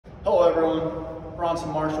Hello everyone,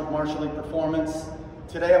 Bronson Marshall with Marshall Elite Performance.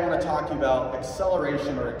 Today I want to talk to you about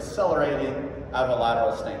acceleration or accelerating out of a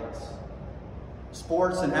lateral stance.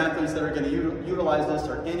 Sports and athletes that are going to utilize this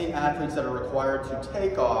are any athletes that are required to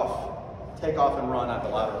take off and run out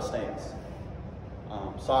of a lateral stance.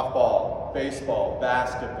 Softball, baseball,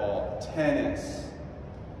 basketball, tennis,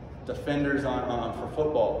 defenders for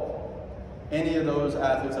football, any of those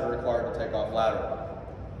athletes that are required to take off lateral.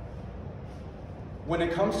 When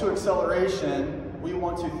it comes to acceleration, we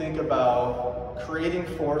want to think about creating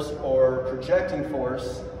force or projecting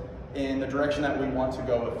force in the direction that we want to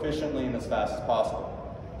go efficiently and as fast as possible.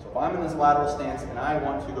 So if I'm in this lateral stance and I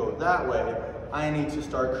want to go that way, I need to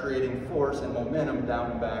start creating force and momentum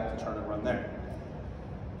down and back to turn and run there.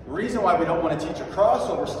 The reason why we don't want to teach a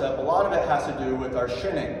crossover step, a lot of it has to do with our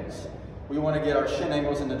shin angles. We want to get our shin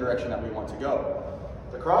angles in the direction that we want to go.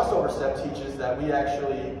 The crossover step teaches that we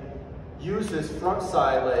actually use this front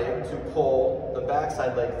side leg to pull the back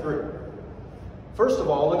side leg through. First of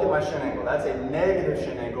all, look at my shin angle. That's a negative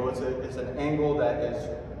shin angle. It's an angle that is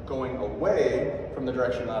going away from the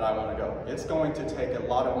direction that I want to go. It's going to take a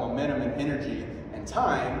lot of momentum and energy and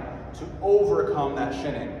time to overcome that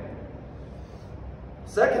shin angle.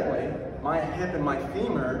 Secondly, my hip and my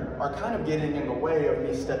femur are kind of getting in the way of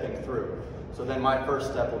me stepping through. So then my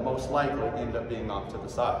first step will most likely end up being off to the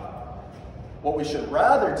side. What we should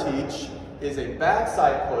rather teach is a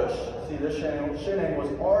backside push. See, this shin angle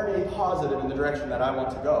is already positive in the direction that I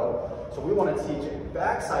want to go. So we want to teach a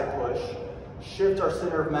backside push, shift our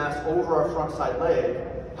center of mass over our front side leg,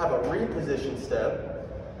 have a reposition step.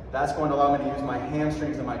 That's going to allow me to use my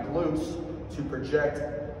hamstrings and my glutes to project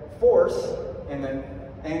force in the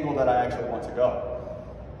angle that I actually want to go.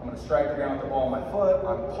 I'm going to strike the ground with the ball on my foot.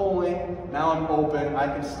 I'm pulling. Now I'm open. I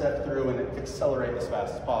can step through and accelerate as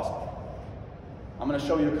fast as possible. I'm going to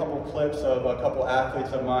show you a couple clips of a couple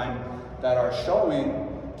athletes of mine that are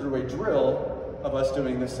showing through a drill of us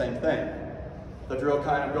doing the same thing. The drill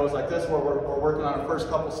kind of goes like this, where we're working on our first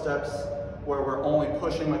couple steps where we're only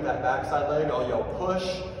pushing with that backside leg. I'll yell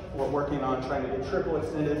push. We're working on trying to get triple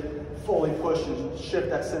extended, fully push and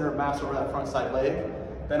shift that center of mass over that front side leg.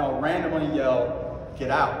 Then I'll randomly yell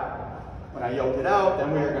get out. When I yell get out,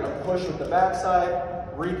 then we are going to push with the backside,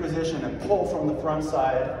 reposition and pull from the front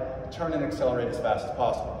side, turn and accelerate as fast as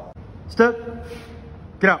possible. Step,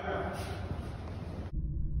 get out.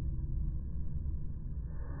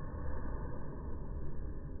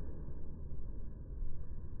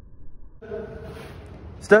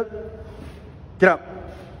 Step, get out.